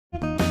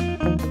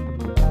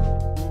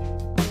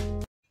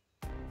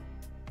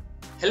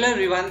Hello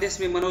everyone, this is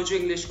me Manoj, your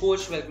English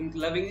coach. Welcome to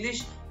Love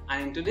English.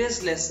 And in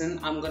today's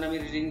lesson, I'm gonna be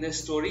reading the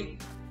story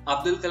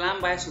Abdul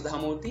Kalam by Sudha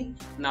Murthy.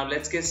 Now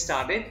let's get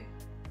started.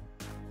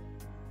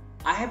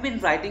 I have been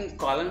writing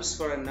columns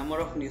for a number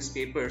of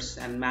newspapers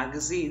and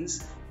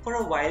magazines for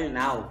a while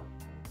now.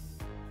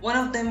 One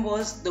of them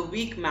was The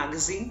Week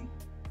magazine.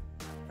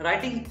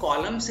 Writing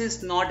columns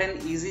is not an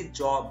easy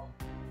job.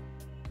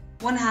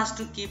 One has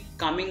to keep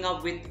coming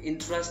up with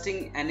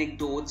interesting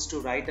anecdotes to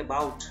write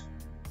about.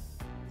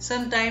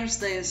 Sometimes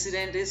the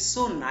incident is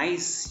so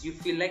nice you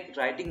feel like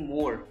writing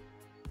more,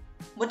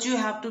 but you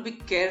have to be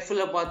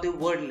careful about the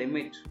word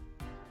limit.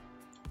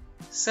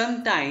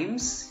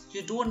 Sometimes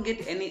you don't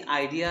get any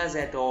ideas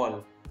at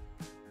all.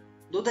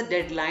 Though the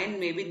deadline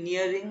may be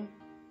nearing,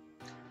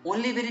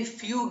 only very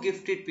few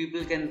gifted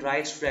people can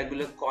write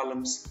regular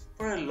columns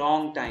for a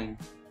long time.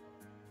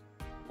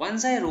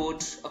 Once I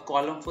wrote a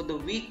column for The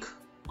Week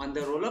on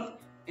the role of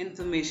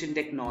information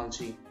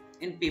technology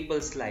in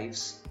people's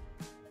lives.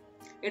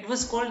 It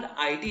was called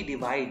IT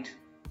Divide.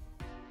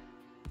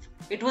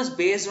 It was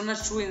based on a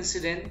true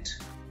incident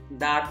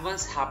that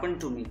once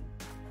happened to me.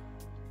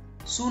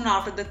 Soon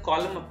after the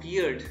column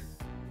appeared,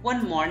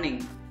 one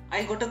morning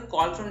I got a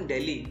call from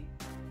Delhi.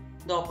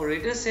 The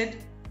operator said,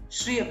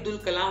 Shri Abdul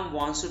Kalam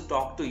wants to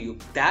talk to you.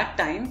 That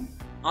time,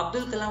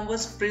 Abdul Kalam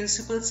was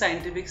Principal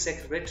Scientific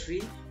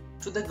Secretary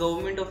to the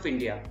Government of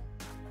India.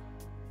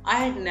 I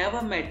had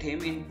never met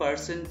him in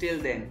person till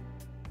then.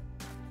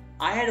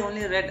 I had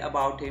only read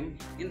about him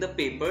in the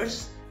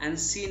papers and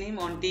seen him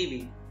on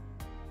TV.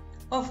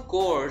 Of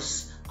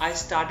course, I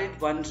started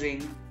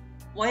wondering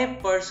why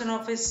a person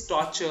of his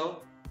stature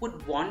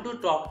would want to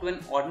talk to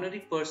an ordinary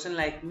person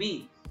like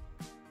me.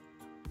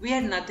 We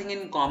had nothing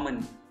in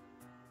common.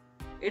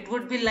 It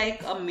would be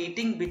like a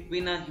meeting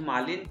between a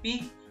Himalayan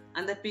peak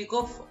and the peak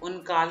of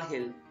Unkal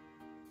Hill,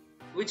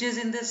 which is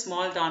in the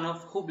small town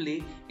of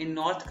Hubli in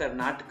North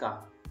Karnataka.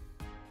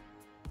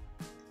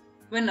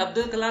 When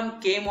Abdul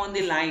Kalam came on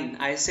the line,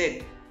 I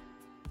said,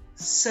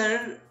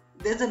 Sir,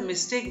 there's a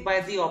mistake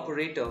by the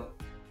operator.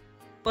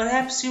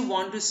 Perhaps you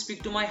want to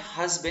speak to my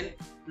husband,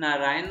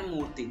 Narayana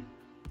Murthy.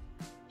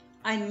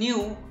 I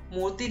knew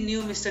Murthy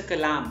knew Mr.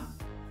 Kalam.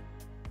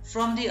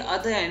 From the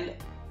other end,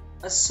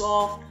 a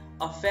soft,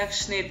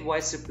 affectionate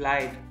voice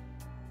replied,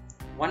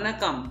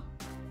 Vanakkam,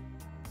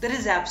 there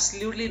is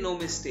absolutely no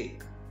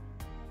mistake.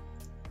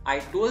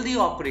 I told the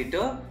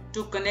operator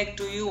to connect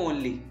to you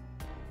only.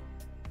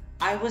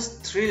 I was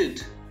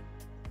thrilled.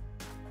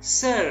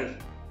 Sir,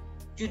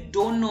 you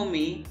don't know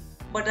me,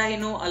 but I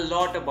know a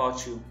lot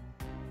about you.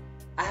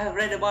 I have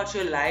read about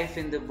your life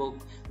in the book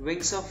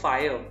Wings of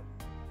Fire.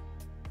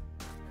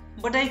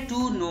 But I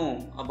too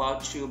know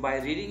about you by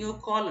reading your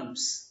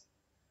columns.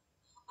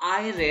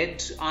 I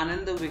read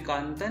Ananda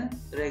Vikantan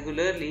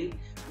regularly,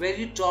 where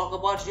you talk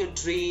about your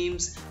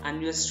dreams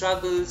and your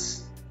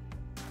struggles.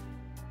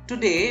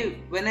 Today,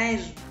 when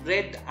I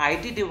read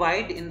IT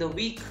Divide in The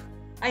Week,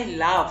 I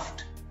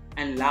laughed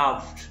and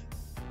laughed.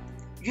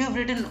 You have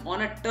written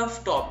on a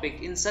tough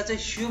topic in such a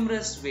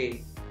humorous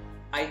way.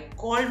 I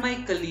called my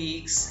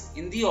colleagues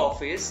in the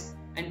office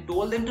and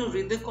told them to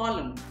read the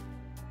column.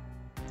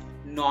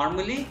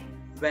 Normally,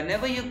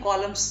 whenever your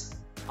columns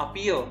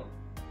appear,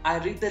 I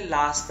read the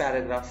last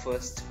paragraph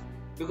first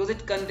because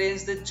it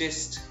contains the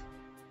gist.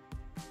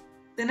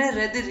 Then I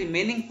read the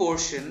remaining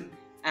portion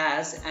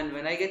as and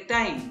when I get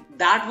time.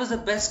 That was the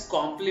best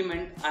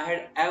compliment I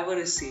had ever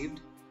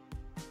received.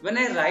 When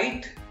I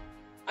write,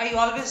 I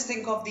always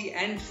think of the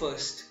end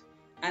first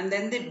and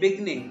then the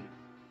beginning.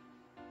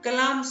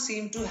 Kalam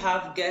seemed to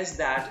have guessed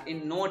that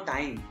in no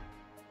time.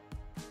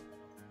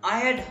 I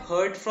had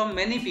heard from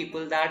many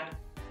people that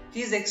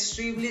he is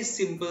extremely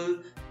simple,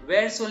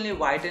 wears only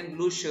white and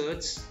blue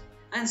shirts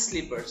and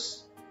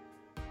slippers.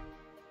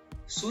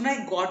 Soon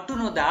I got to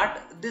know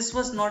that this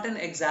was not an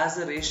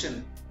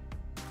exaggeration.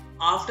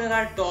 After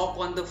our talk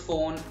on the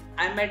phone,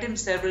 I met him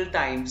several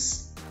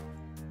times.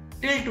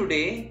 Till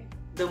today,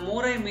 the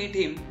more I meet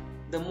him,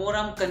 the more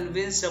I'm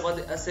convinced about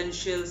the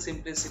essential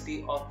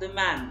simplicity of the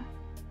man.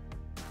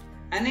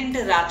 An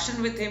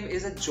interaction with him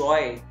is a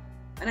joy,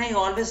 and I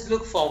always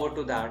look forward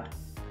to that.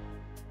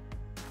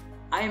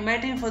 I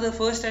met him for the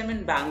first time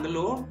in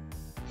Bangalore.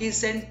 He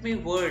sent me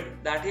word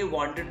that he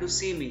wanted to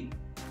see me,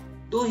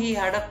 though he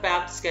had a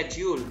packed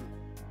schedule.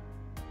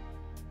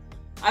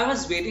 I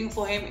was waiting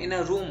for him in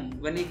a room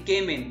when he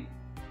came in,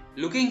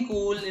 looking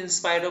cool in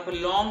spite of a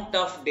long,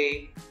 tough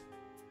day.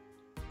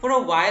 For a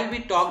while we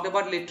talked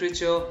about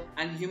literature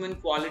and human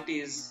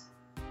qualities.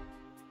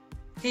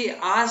 He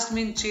asked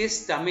me in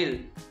chaste Tamil,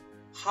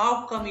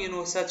 how come you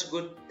know such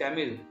good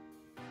Tamil?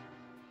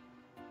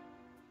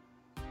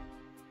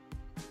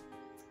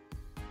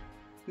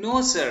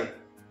 No sir,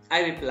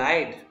 I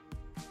replied.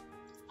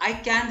 I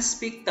can't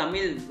speak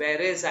Tamil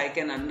whereas I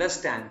can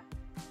understand.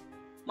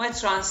 My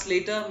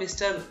translator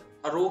Mr.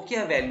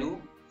 Arokia Velu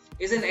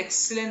is an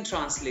excellent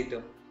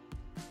translator.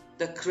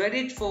 The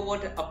credit for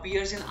what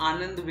appears in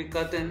Anand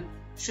Vikatan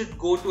should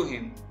go to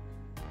him.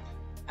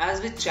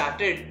 As we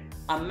chatted,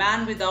 a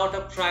man without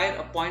a prior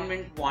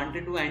appointment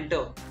wanted to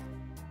enter.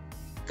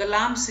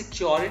 Kalam's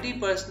security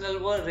personnel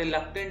were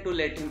reluctant to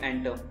let him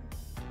enter.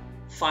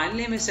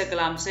 Finally, Mr.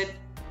 Kalam said,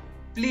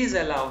 "Please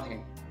allow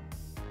him.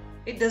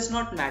 It does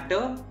not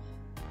matter.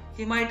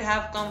 He might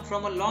have come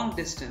from a long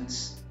distance."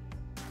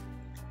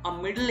 A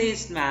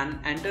middle-aged man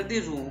entered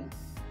the room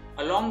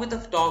along with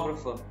a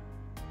photographer.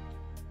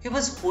 He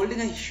was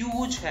holding a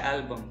huge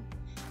album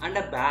and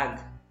a bag.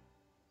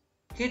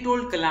 He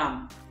told Kalam,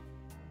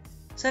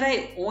 "Sir, I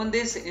own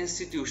this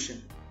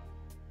institution,"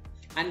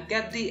 and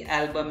kept the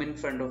album in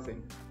front of him.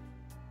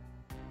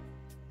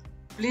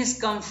 "Please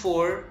come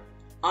for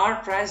our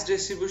prize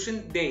distribution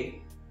day.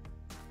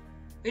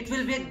 It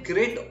will be a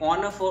great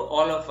honor for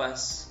all of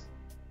us."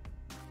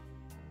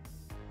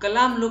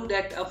 Kalam looked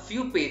at a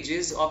few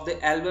pages of the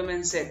album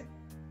and said,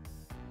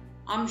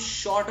 "I'm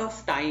short of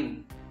time,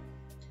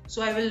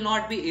 so I will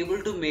not be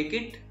able to make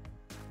it.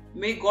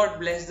 May God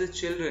bless the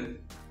children."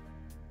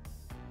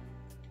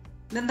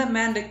 Then the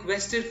man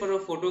requested for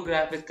a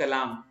photograph with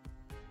Kalam,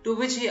 to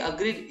which he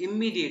agreed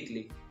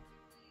immediately.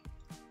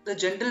 The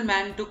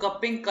gentleman took a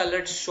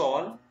pink-colored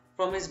shawl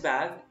from his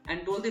bag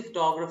and told the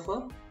photographer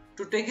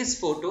to take his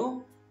photo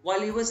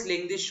while he was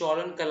laying the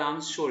shawl on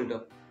Kalam's shoulder.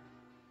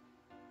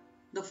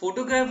 The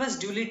photograph was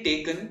duly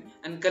taken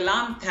and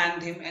Kalam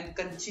thanked him and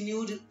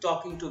continued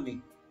talking to me.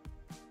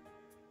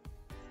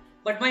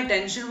 But my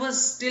attention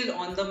was still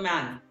on the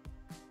man.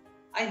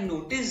 I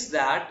noticed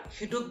that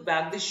he took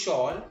back the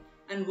shawl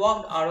and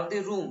walked out of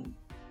the room.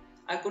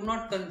 I could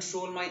not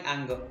control my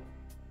anger.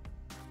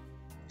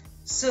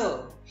 "Sir,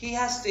 he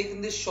has taken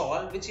the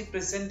shawl which he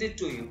presented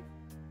to you."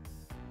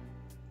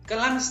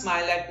 Kalam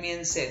smiled at me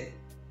and said,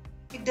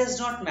 "It does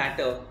not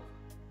matter.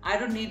 I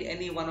don't need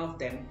any one of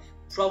them.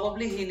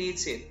 Probably he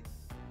needs it."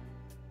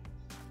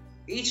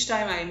 Each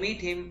time I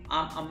meet him,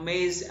 I'm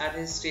amazed at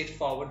his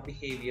straightforward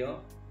behavior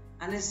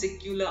and his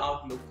secular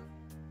outlook.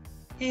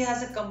 He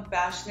has a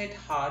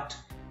compassionate heart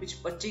which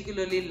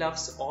particularly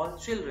loves all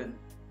children.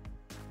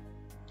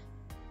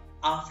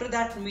 After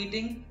that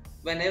meeting,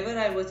 whenever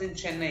I was in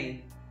Chennai,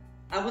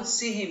 I would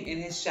see him in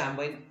his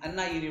chamber in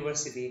Anna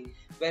University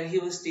where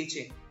he was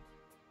teaching.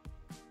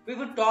 We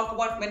would talk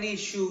about many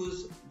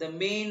issues, the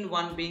main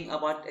one being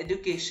about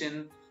education,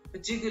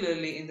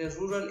 particularly in the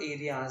rural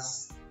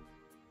areas.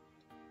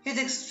 He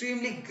is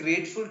extremely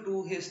grateful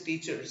to his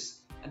teachers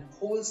and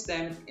holds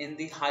them in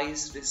the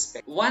highest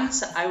respect.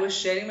 Once I was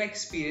sharing my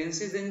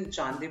experiences in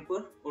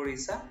Chandipur,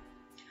 Orissa,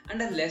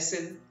 and a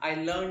lesson I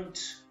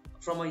learned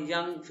from a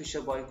young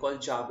fisher boy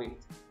called Javed.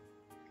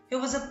 He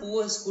was a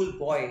poor school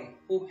boy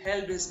who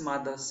helped his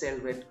mother sell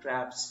red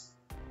crabs.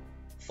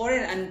 For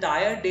an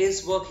entire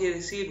day's work he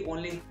received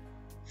only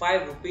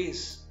 5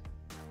 rupees.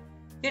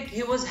 Yet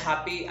he was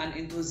happy and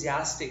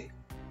enthusiastic.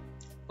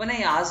 When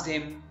I asked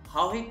him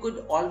how he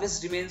could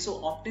always remain so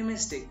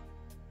optimistic,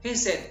 he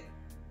said,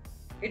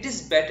 "It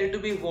is better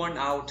to be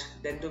worn out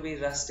than to be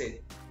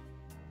rusted."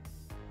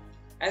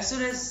 As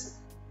soon as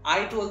I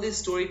told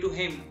this story to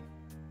him,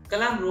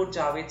 Kalam wrote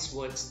Javed's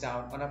words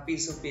down on a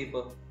piece of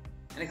paper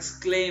and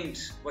exclaimed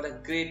what a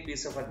great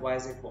piece of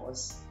advice it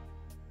was.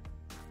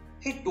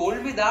 He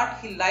told me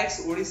that he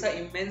likes Odisha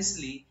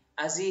immensely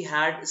as he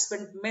had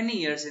spent many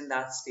years in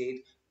that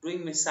state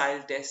doing missile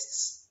tests.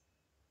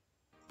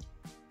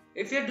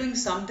 "If you are doing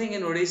something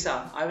in Odisha,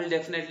 I will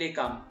definitely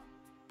come.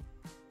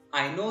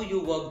 I know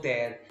you work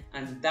there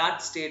and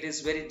that state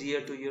is very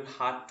dear to your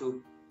heart too."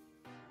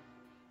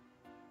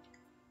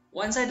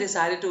 Once I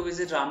decided to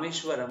visit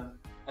Rameshwaram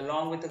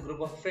along with a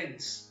group of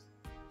friends.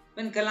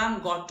 When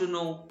Kalam got to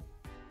know,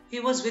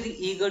 he was very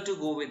eager to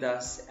go with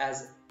us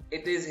as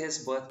it is his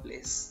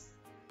birthplace.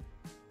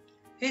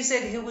 He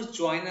said he would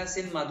join us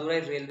in Madurai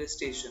railway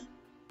station.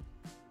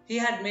 He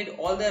had made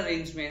all the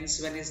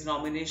arrangements when his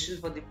nomination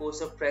for the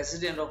post of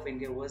President of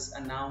India was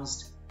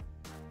announced.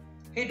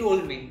 He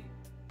told me,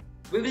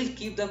 "We will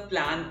keep the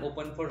plan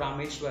open for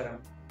Rameshwaram."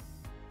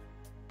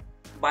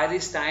 By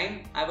this time,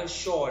 I was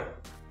sure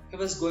he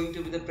was going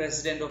to be the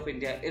President of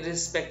India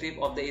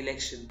irrespective of the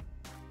election.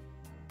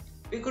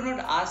 We could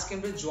not ask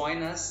him to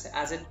join us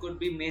as it could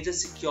be a major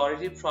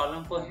security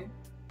problem for him.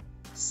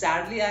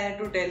 Sadly, I had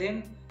to tell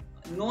him,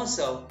 "No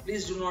sir,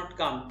 please do not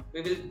come.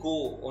 We will go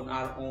on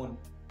our own."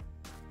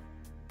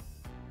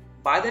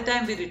 By the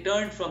time we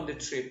returned from the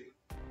trip,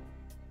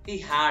 he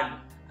had,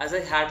 as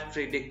I had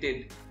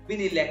predicted,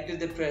 been elected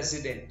the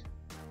President.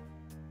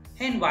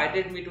 He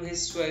invited me to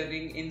his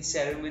swearing-in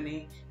ceremony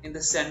in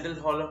the Central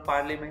Hall of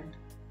Parliament.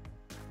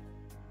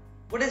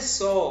 What I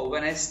saw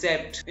when I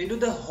stepped into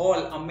the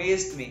hall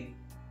amazed me.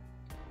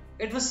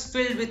 It was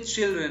filled with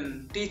children,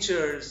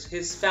 teachers,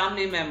 his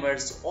family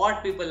members, odd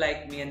people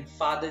like me and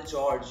Father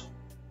George,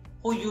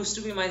 who used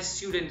to be my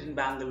student in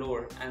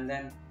Bangalore and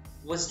then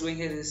was doing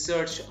his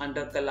research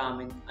under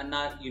Kalam in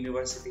Anna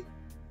University.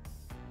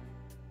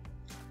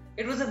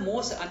 It was the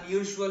most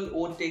unusual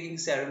oath-taking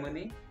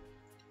ceremony.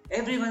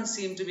 Everyone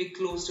seemed to be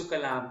close to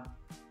Kalam.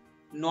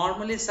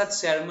 Normally such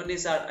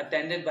ceremonies are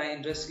attended by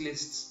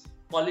industrialists,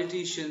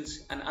 politicians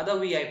and other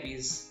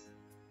VIPs.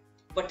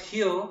 But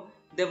here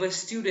there were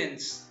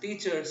students,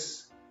 teachers,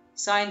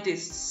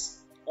 scientists,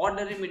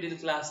 ordinary middle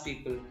class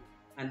people,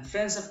 and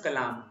friends of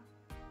Kalam.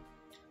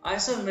 I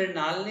saw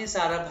Mrinalini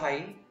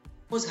Sarabhai,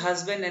 whose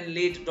husband and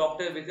late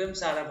Dr. Vikram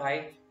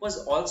Sarabhai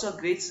was also a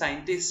great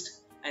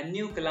scientist and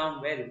knew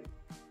Kalam well.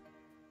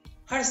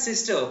 Her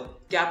sister,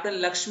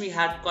 Captain Lakshmi,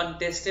 had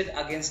contested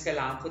against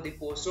Kalam for the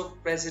post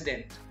of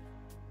president.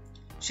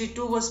 She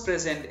too was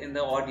present in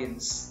the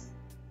audience.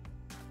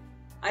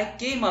 I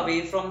came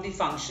away from the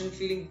function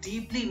feeling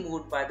deeply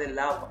moved by the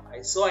love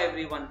I saw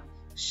everyone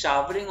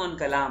showering on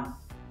Kalam.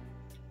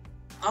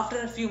 After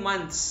a few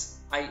months,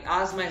 I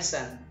asked my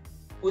son,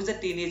 who is a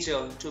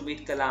teenager, to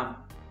meet Kalam.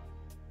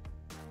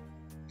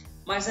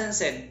 My son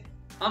said,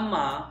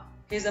 "Amma,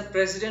 he is the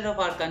president of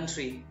our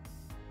country.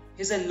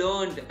 He is a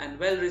learned and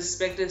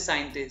well-respected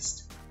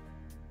scientist.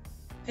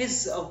 He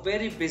is a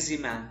very busy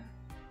man.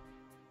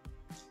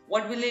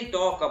 What will he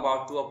talk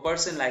about to a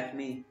person like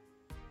me?"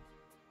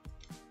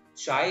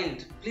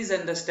 Child, please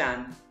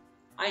understand,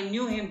 I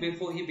knew him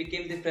before he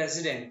became the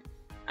president,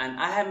 and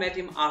I have met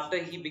him after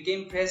he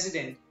became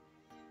president.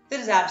 There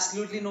is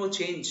absolutely no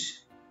change.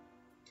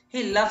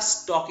 He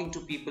loves talking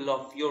to people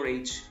of your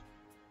age.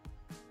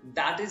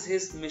 That is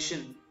his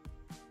mission.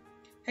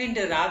 He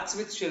interacts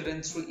with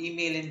children through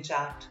email and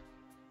chat.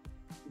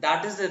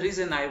 That is the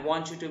reason I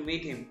want you to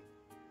meet him.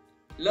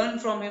 Learn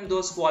from him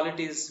those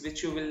qualities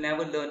which you will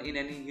never learn in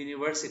any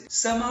university.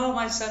 Somehow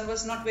my son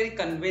was not very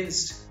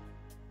convinced.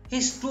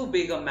 "He's too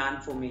big a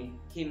man for me,"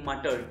 he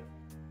muttered.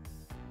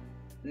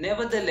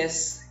 Nevertheless,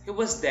 he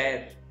was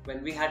there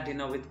when we had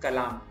dinner with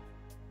Kalam.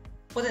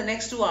 For the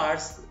next 2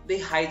 hours, they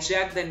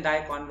hijacked the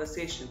entire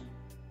conversation.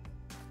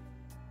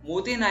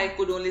 Moti and I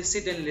could only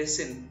sit and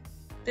listen.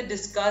 They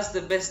discussed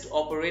the best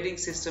operating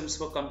systems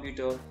for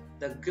computer,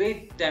 the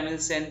great Tamil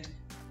saint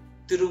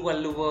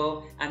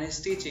Thiruvalluvar and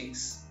his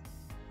teachings,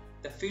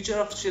 the future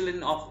of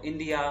children of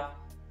India,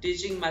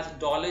 teaching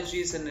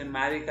methodologies in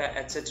America,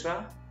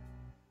 etc.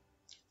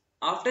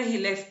 After he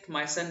left,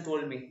 my son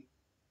told me,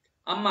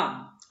 "Amma,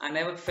 I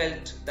never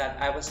felt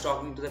that I was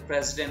talking to the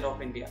President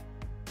of India.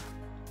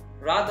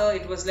 Rather,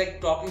 it was like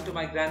talking to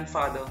my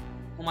grandfather,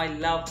 whom I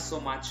loved so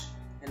much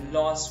and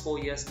lost 4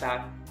 years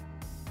back."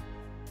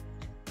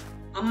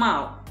 Amma,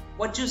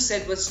 what you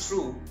said was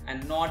true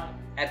and not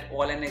at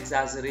all an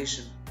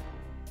exaggeration.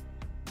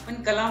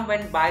 When Kalam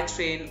went by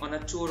train on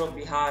a tour of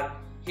Bihar,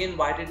 he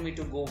invited me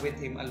to go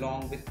with him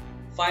along with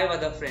 5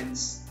 other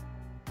friends.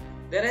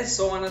 There I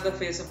saw another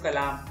face of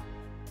Kalam.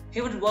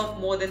 He would work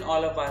more than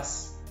all of us.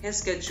 His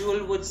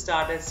schedule would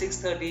start at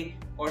 6:30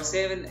 or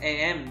 7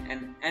 a.m.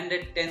 and end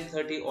at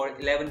 10:30 or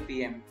 11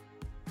 p.m.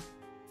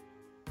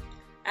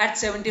 At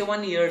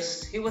 71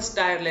 years, he was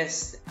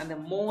tireless and the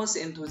most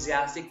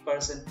enthusiastic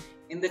person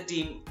in the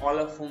team, all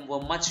of whom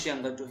were much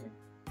younger to him.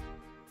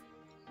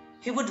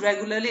 He would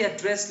regularly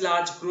address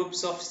large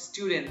groups of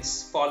students,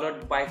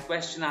 followed by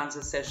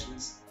question-answer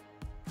sessions.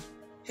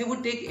 He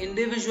would take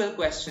individual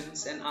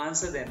questions and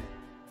answer them.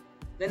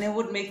 Then he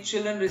would make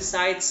children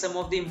recite some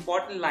of the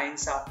important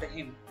lines after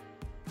him.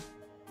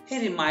 He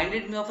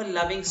reminded me of a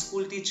loving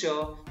school teacher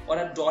or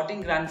a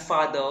doting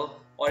grandfather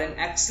or an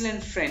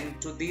excellent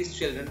friend to these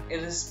children,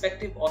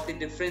 irrespective of the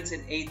difference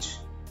in age.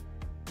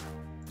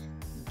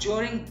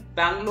 During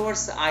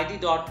Bangalore's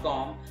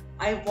IT.com,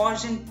 I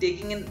watched him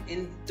taking an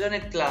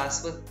internet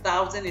class with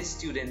 1,000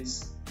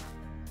 students.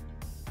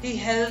 He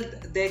held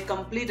their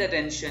complete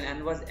attention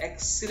and was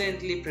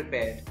excellently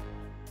prepared.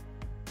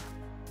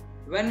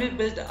 When we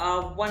built a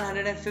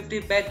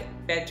 150-bed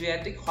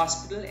pediatric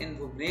hospital in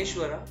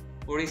Bhubaneswar,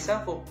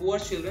 Odisha for poor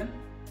children,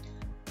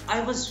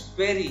 I was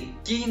very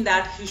keen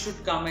that he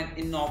should come and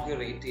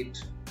inaugurate it.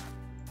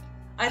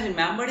 I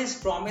remembered his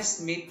promise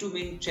made to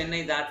me in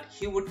Chennai that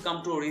he would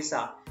come to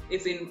Odisha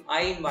if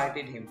I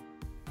invited him.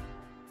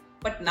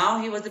 But now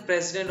he was the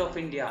President of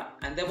India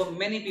and there were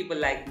many people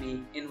like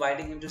me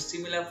inviting him to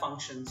similar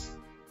functions.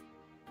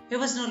 He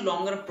was no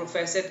longer a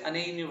professor at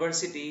any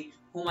university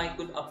whom I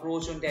could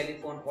approach on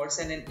telephone or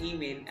send an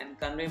email and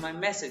convey my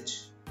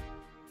message.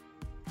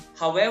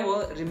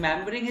 However,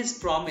 remembering his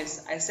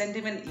promise, I sent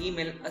him an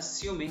email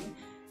assuming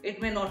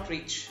it may not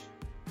reach.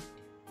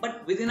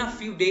 But within a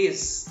few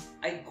days,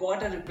 I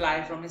got a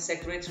reply from his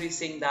secretary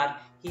saying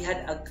that he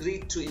had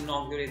agreed to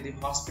inaugurate the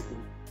hospital.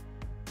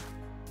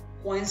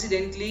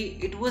 Coincidentally,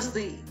 it was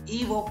the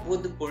eve of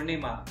Buddha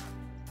Purnima,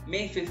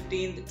 May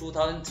 15,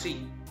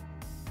 2003.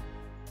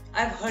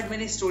 I've heard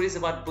many stories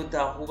about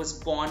Buddha who was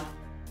born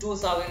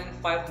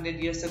 2500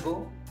 years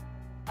ago.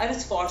 I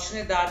was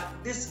fortunate that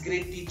this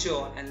great teacher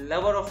and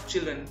lover of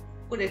children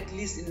could at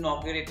least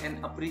inaugurate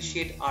and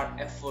appreciate our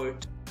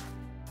effort.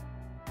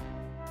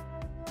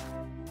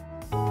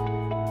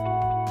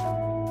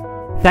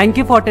 Thank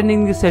you for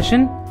attending this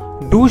session.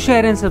 Do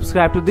share and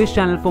subscribe to this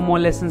channel for more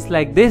lessons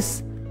like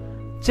this.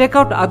 Check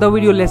out other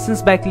video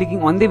lessons by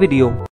clicking on the video.